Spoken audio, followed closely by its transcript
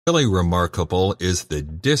Really remarkable is the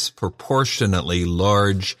disproportionately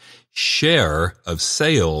large share of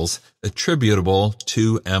sales attributable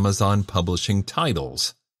to Amazon publishing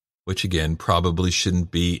titles, which again probably shouldn't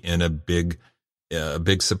be in a big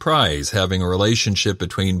surprise. Having a relationship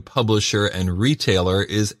between publisher and retailer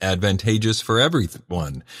is advantageous for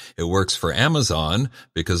everyone. It works for Amazon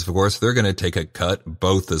because, of course, they're going to take a cut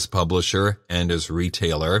both as publisher and as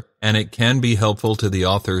retailer. And it can be helpful to the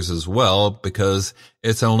authors as well because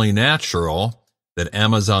it's only natural that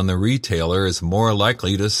Amazon, the retailer, is more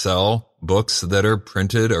likely to sell books that are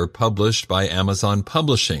printed or published by Amazon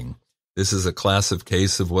Publishing. This is a classic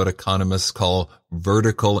case of what economists call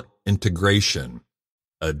vertical integration,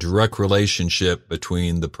 a direct relationship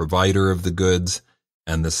between the provider of the goods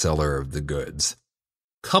and the seller of the goods.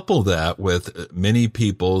 Couple that with many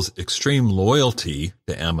people's extreme loyalty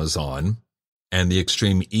to Amazon and the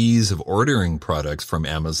extreme ease of ordering products from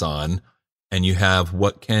Amazon, and you have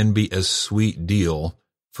what can be a sweet deal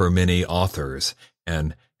for many authors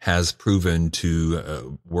and has proven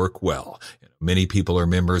to work well. Many people are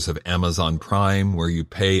members of Amazon Prime, where you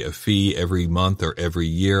pay a fee every month or every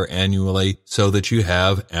year annually so that you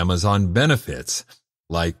have Amazon benefits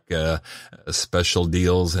like special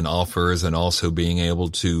deals and offers, and also being able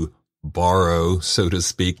to borrow, so to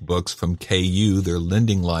speak, books from KU, their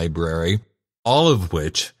lending library, all of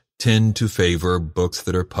which tend to favor books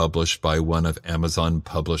that are published by one of Amazon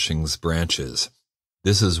Publishing's branches.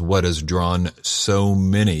 This is what has drawn so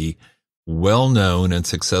many well-known and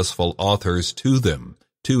successful authors to them,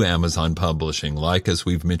 to Amazon Publishing, like, as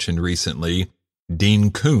we've mentioned recently,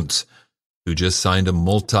 Dean Koontz, who just signed a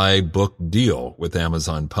multi-book deal with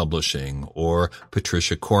Amazon Publishing, or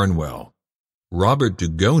Patricia Cornwell. Robert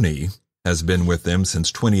Dugoni has been with them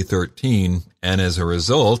since 2013, and as a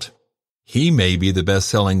result, he may be the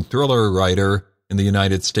best-selling thriller writer in the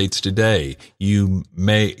United States today. You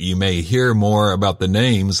may hear more about the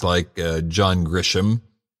names like John Grisham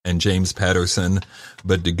and James Patterson,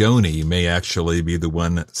 but Dugoni may actually be the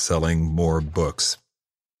one selling more books.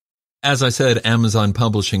 As I said, Amazon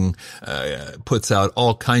Publishing puts out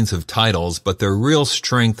all kinds of titles, but their real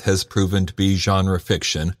strength has proven to be genre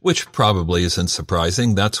fiction, which probably isn't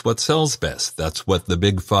surprising. That's what sells best. That's what the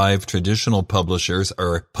big five traditional publishers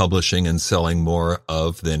are publishing and selling more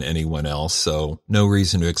of than anyone else, so no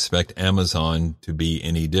reason to expect Amazon to be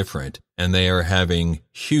any different. And they are having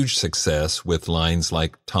huge success with lines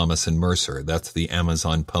like Thomas and Mercer. That's the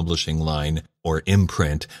Amazon Publishing line, or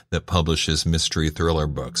imprint, that publishes mystery thriller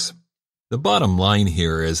books. The bottom line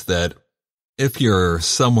here is that if you're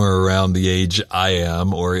somewhere around the age I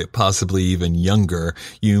am, or possibly even younger,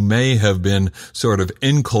 you may have been sort of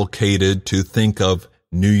inculcated to think of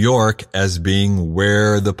New York as being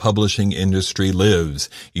where the publishing industry lives.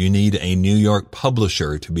 You need a New York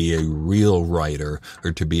publisher to be a real writer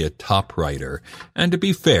or to be a top writer. And to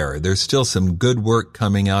be fair, there's still some good work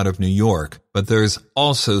coming out of New York, but there's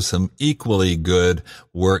also some equally good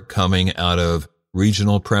work coming out of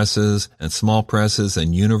regional presses and small presses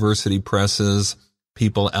and university presses,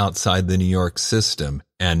 people outside the New York system,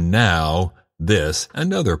 and now this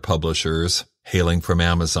and other publishers hailing from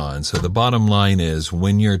Amazon. So the bottom line is,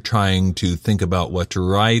 when you're trying to think about what to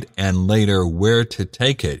write and later where to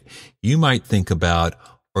take it, you might think about,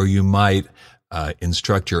 or you might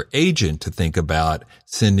instruct your agent to think about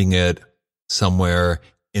sending it somewhere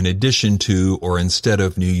in addition to or instead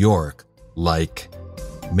of New York, like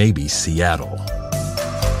maybe Seattle.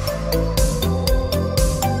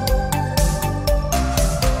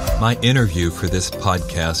 My interview for this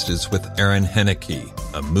podcast is with Erin Hennicke,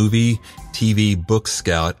 a movie, TV book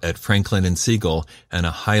scout at Franklin Siegal, and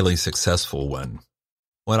a highly successful one.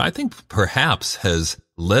 What I think perhaps has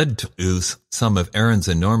led to some of Erin's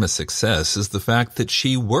enormous success is the fact that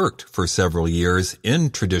she worked for several years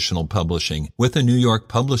in traditional publishing with a New York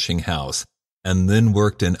publishing house, and then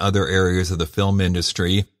worked in other areas of the film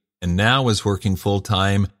industry, and now is working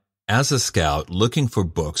full-time as a scout, looking for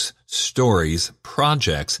books, stories,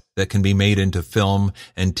 projects that can be made into film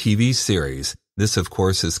and TV series. This, of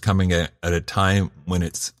course, is coming at a time when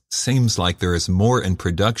it seems like there is more in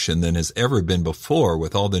production than has ever been before,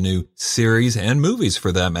 with all the new series and movies,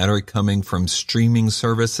 for that matter, coming from streaming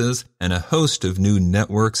services and a host of new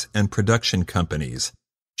networks and production companies.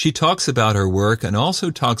 She talks about her work and also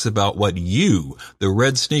talks about what you, the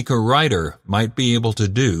Red Sneaker writer, might be able to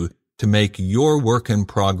do to make your work in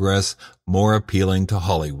progress more appealing to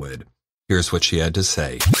Hollywood. Here's what she had to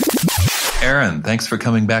say. Erin, thanks for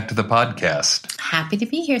coming back to the podcast. Happy to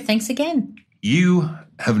be here. Thanks again. You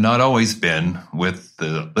have not always been with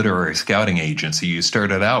the literary scouting agency. You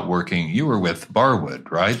started out you were with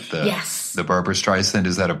Barwood, right? Yes. The Barbra Streisand,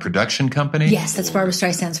 is that a production company? Yes, that's Barbra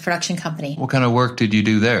Streisand's production company. What kind of work did you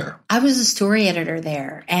do there? I was a story editor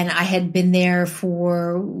there, and I had been there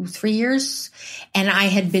for 3 years, and I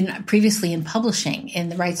had been previously in publishing in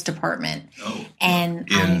the rights department. Oh. And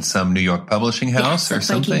in some New York publishing house or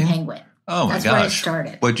something? Penguin. Oh, my That's gosh. where I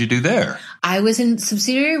started. What'd you do there? I was in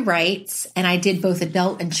subsidiary rights, and I did both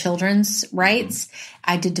adult and children's rights.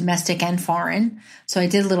 I did domestic and foreign, so I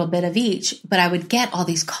did a little bit of each. But I would get all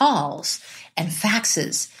these calls and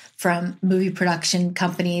faxes from movie production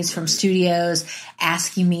companies, from studios,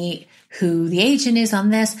 asking me who the agent is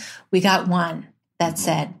on this. We got one that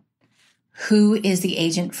said, "Who is the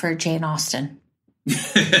agent for Jane Austen?"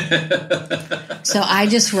 So I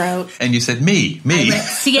just wrote. And you said, me. I wrote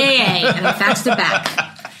CAA, and I faxed it back.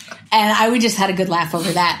 And we just had a good laugh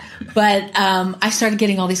over that. But I started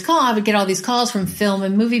getting all these calls. I would get all these calls from film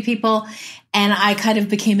and movie people, and I kind of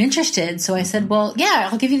became interested. So I said, well, yeah,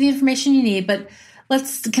 I'll give you the information you need, but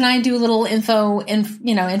can I do a little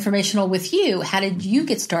informational with you? How did you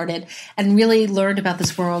get started? And really learned about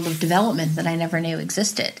this world of development that I never knew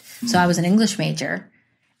existed. So I was an English major.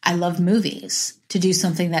 I love movies. To do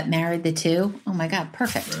something that married the two, oh my God,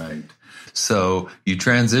 perfect. Right. So you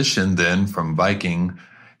transitioned then from Viking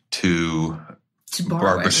to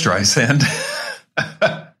Barbra Streisand.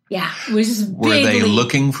 Yeah, which is Were they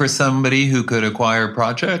looking for somebody who could acquire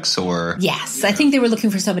projects, or? Yes, Yeah. I think they were looking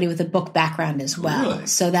for somebody with a book background as well. Really?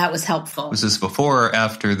 So that was helpful. Was this before or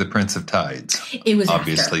after The Prince of Tides? It was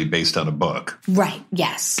obviously based on a book. Right,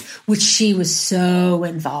 yes, which she was so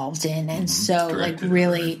involved in, and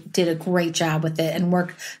really did a great job with it and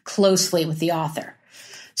worked closely with the author.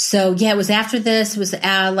 So yeah, it was after this. It was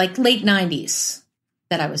late 90s.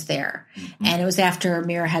 That I was there. And it was after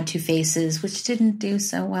Mirror Had Two Faces, which didn't do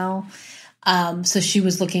so well. So they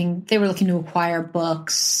were looking to acquire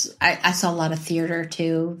books. I saw a lot of theater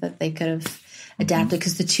too that they could have adapted,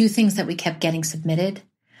 because the two things that we kept getting submitted,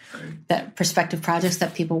 that prospective projects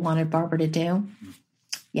that people wanted Barbara to do,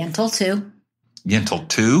 Yentl 2. Yentl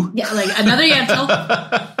 2? Yeah, like another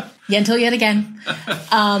Yentl. Yentl yet again.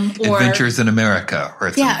 Or Adventures in America. Or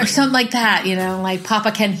something. Yeah, or something like that, like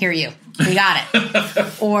Papa Can Hear You. We got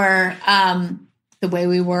it. Or The Way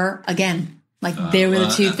We Were, again. They were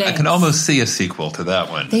the two things. I can almost see a sequel to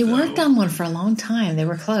that one. They worked on one for a long time. They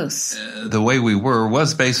were close. The Way We Were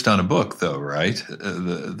was based on a book, though, right?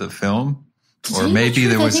 The film? Or maybe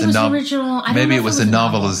there was maybe it was a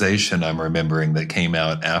novelization I'm remembering that came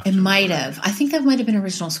out after. It might have. I think that might have been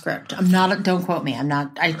original script. Don't quote me.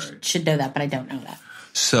 I should know that, but I don't know that.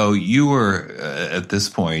 So you were, at this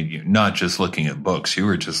point, not just looking at books, you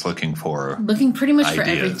were just looking pretty much ideas, for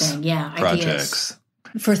everything. Yeah. Projects. Ideas.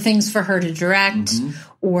 For things for her to direct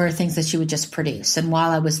or things that she would just produce. And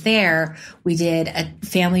while I was there, we did a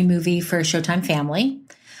family movie for Showtime Family.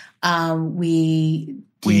 We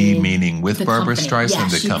meaning with Barbra Streisand, yeah,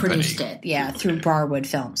 the company. She produced it, through Barwood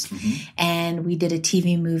Films. And we did a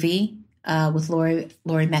TV movie with Laurie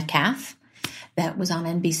Metcalf that was on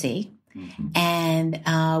NBC. And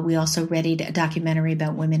we also readied a documentary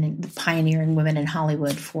about pioneering women in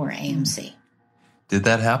Hollywood for AMC. Did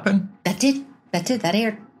that happen? That did. That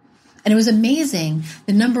aired. And it was amazing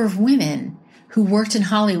the number of women who worked in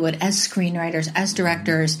Hollywood as screenwriters, as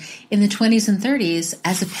directors in the 20s and 30s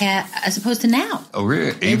as opposed to now. Oh,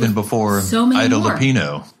 really? Even before Ida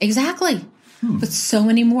Lupino. Exactly. But so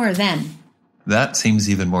many more then. That seems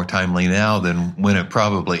even more timely now than when it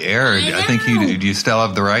probably aired. I think do you still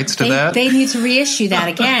have the rights to that? They need to reissue that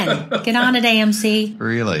again. Get on it, AMC.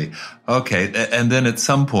 Really? Okay. And then at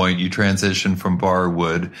some point you transitioned from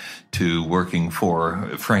Barwood to working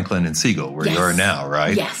for Franklin and Siegal, where you are now,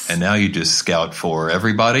 right? Yes. And now you just scout for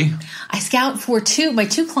everybody? I scout for my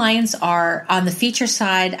two clients are on the feature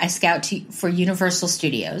side. I scout for Universal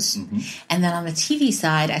Studios. And then on the TV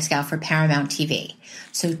side, I scout for Paramount TV.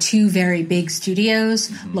 So two very big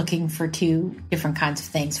studios looking for two different kinds of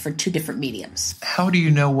things for two different mediums. How do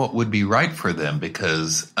you know what would be right for them?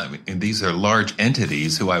 Because these are large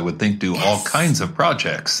entities who I would think do all kinds of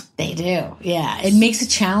projects. They do, yeah. It makes it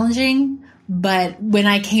challenging, but when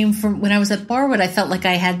I was at Barwood, I felt like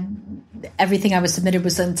I had everything I was submitted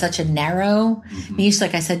was in such a narrow niche.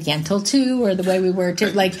 Like I said, Yentl 2 or The Way We Were 2,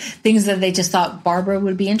 like things that they just thought Barbara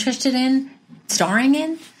would be interested in starring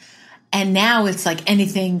in. And now it's like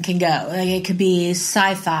anything can go. Like it could be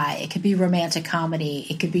sci-fi, it could be romantic comedy,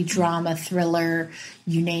 it could be drama, thriller,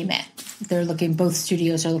 you name it. Both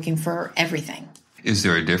studios are looking for everything. Is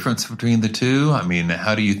there a difference between the two?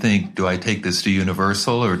 How do you think, do I take this to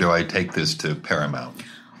Universal or do I take this to Paramount?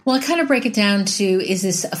 Well, I kind of break it down to, is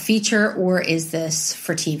this a feature or is this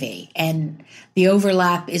for TV? And the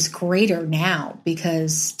overlap is greater now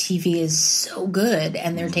because TV is so good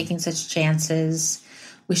and they're taking such chances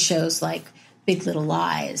with shows like Big Little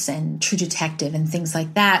Lies and True Detective and things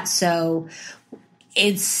like that. So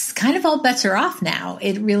it's kind of all bets are off now.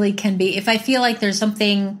 It really can be. If I feel like there's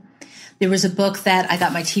something, there was a book that I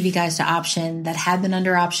got my TV guys to option that had been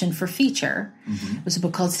under option for feature. It was a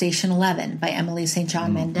book called Station 11 by Emily St.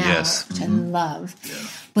 John Mandel, which I love. Yeah.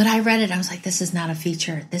 But I read it. I was like, this is not a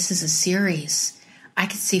feature. This is a series. I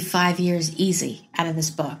could see 5 years easy out of this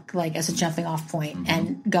book, like as a jumping off point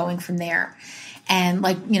and going from there. And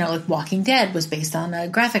like, you know, like Walking Dead was based on a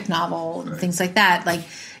graphic novel and things like that. Like,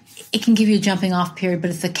 it can give you a jumping off period,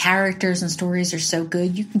 but if the characters and stories are so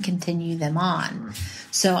good, you can continue them on.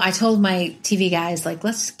 So I told my TV guys, like,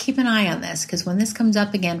 let's keep an eye on this, because when this comes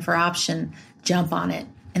up again for option, jump on it.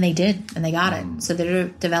 And they did, and they got it. So they're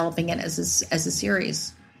developing it as a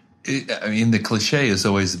series. I mean, the cliche has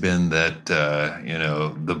always been that, you know,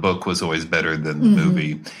 the book was always better than the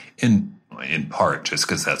movie, in part just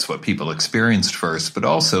because that's what people experienced first, but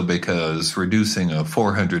also because reducing a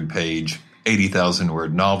 400-page,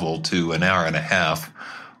 80,000-word novel to an hour and a half,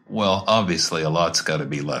 well, obviously a lot's got to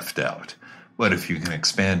be left out. But if you can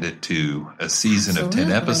expand it to a season of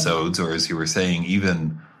 10 episodes, or as you were saying,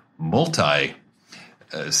 even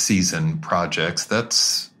multi-season projects,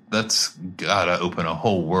 that's got to open a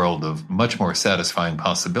whole world of much more satisfying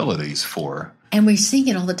possibilities for. And we're seeing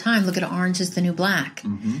it all the time. Look at Orange is the New Black.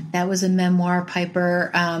 That was a memoir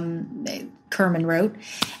Piper Kerman wrote,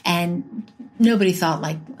 and nobody thought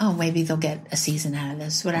like, oh, maybe they'll get a season out of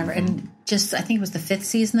this, whatever. And just, I think it was the 5th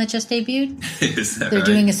season that just debuted. Is that They're right?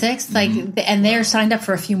 doing a 6th, like, and they're signed up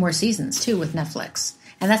for a few more seasons too with Netflix.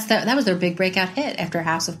 And that was their big breakout hit after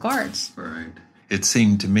House of Cards. Right. It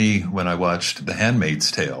seemed to me when I watched The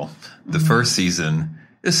Handmaid's Tale, the first season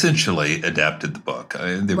essentially adapted the book.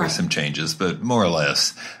 There were some changes, but more or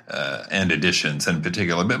less, and additions in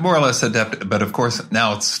particular, but more or less adapted. But of course,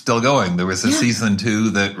 now it's still going. There was a season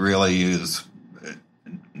 2 that really is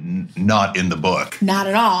not in the book. Not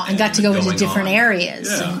at all. And got to go into different areas,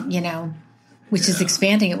 Yeah. and, you know, which is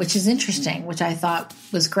expanding it, which is interesting, which I thought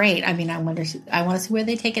was great. I mean, I want to see where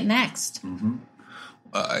they take it next.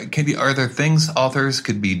 Are there things authors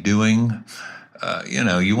could be doing? You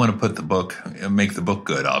know, you want to make the book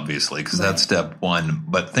good, obviously, because that's step one.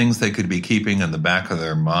 But things they could be keeping in the back of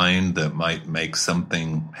their mind that might make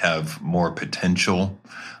something have more potential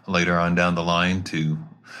later on down the line to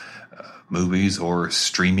movies or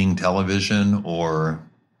streaming television or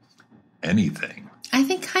anything. I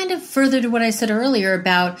think kind of further to what I said earlier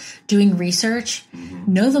about doing research,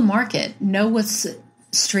 know the market, know what's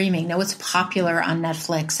streaming, know what's popular on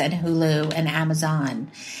Netflix and Hulu and Amazon.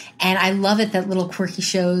 And I love it that little quirky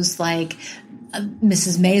shows like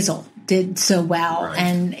Mrs. Maisel did so well.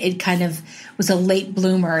 And it kind of was a late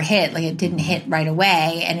bloomer hit. Like, it didn't hit right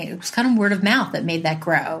away. And it was kind of word of mouth that made that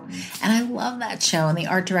grow. And I love that show. And the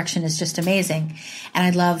art direction is just amazing. And I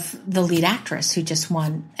love the lead actress who just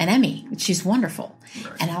won an Emmy. She's wonderful.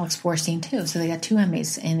 And Alex Borstein too. So they got 2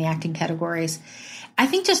 Emmys in the acting categories. I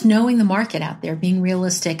think just knowing the market out there, being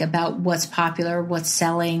realistic about what's popular, what's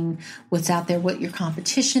selling, what's out there, what your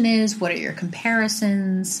competition is, what are your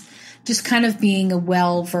comparisons, just kind of being a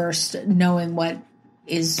well-versed, knowing what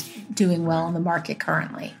is doing well in the market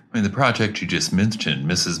currently. I mean, the project you just mentioned,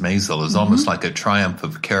 Mrs. Maisel, is almost like a triumph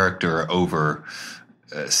of character over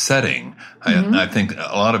setting. I think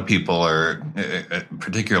a lot of people are,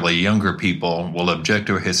 particularly younger people, will object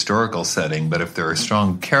to a historical setting, but if there are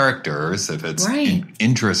strong characters, if it's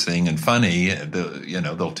interesting and funny,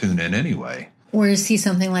 they'll tune in anyway. Or to see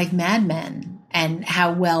something like Mad Men and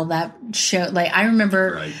how well that show. Like, I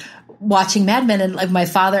remember watching Mad Men, and like my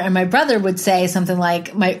father and my brother would say something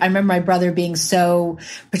like, I remember my brother being so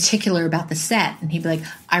particular about the set, and he'd be like,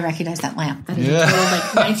 I recognize that lamp. That is a total,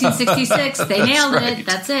 like, 1966. They nailed it.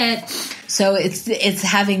 That's it. So it's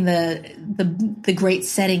having the great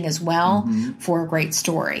setting as well for a great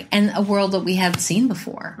story and a world that we haven't seen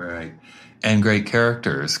before. Right. And great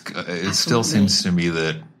characters. It still seems to me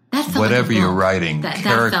that whatever you're writing, characters.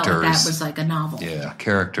 That felt like that was like a novel. Yeah,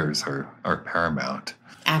 characters are paramount.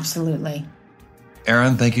 Absolutely.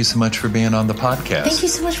 Erin, thank you so much for being on the podcast. Thank you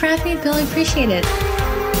so much for having me, Bill. I appreciate it.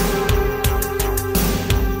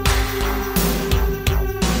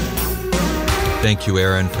 Thank you,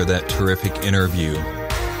 Erin, for that terrific interview.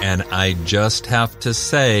 And I just have to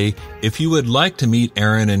say, if you would like to meet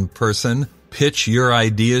Erin in person, pitch your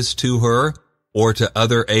ideas to her or to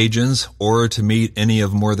other agents, or to meet any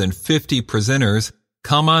of more than 50 presenters,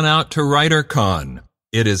 come on out to WriterCon.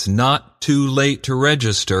 It is not too late to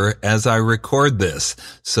register as I record this,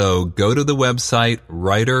 so go to the website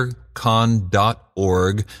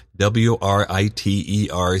writercon.org,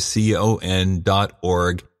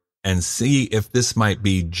 WRITERCON.org, and see if this might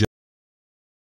be